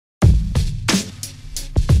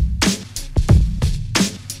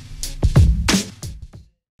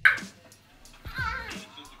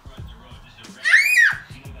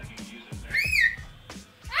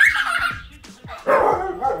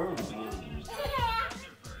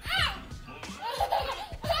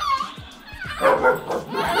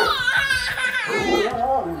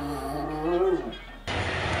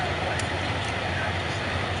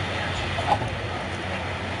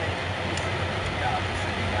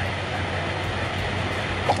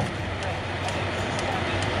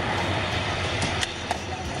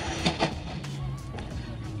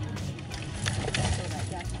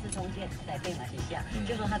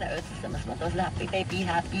都是被逼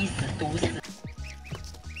他逼死毒死。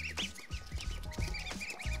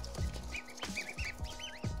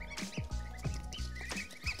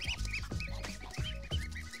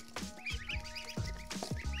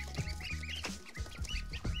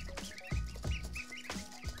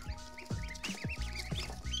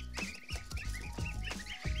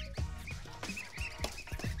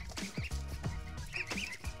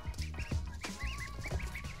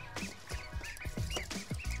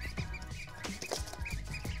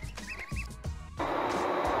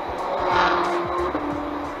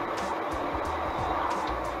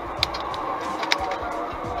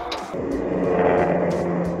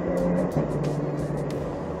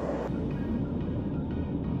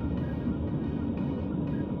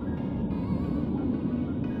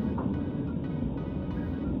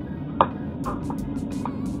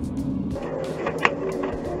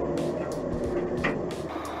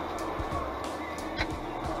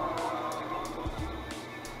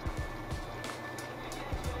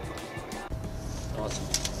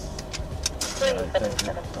Thank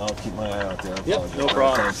you. I'll keep my eye out there. Yep, no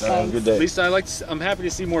problem. Thanks. Have a good day. At least I'm happy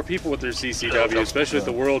to see more people with their CCW, especially with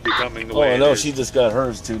the world becoming the way I know. it is. She just got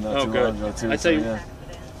hers too, not too long ago too. I tell you,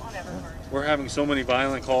 we're having so many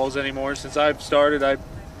violent calls anymore. Since I've started, I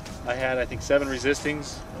had I think 7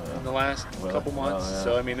 resistings in the last couple months.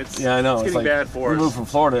 So I mean, it's getting like, bad for us. We moved from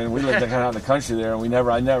Florida and we lived kind of out in the country there, and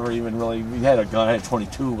I never even really. We had a gun. I had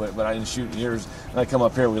 22, but I didn't shoot in years. And I come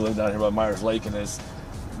up here. We lived down here by Myers Lake, and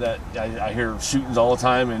that I hear shootings all the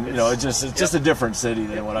time, and it's just a different city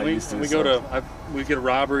than what I used to. We get a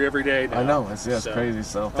robbery every day now. I know, it's crazy.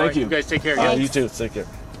 So thank you. You guys take care. You too. Take care.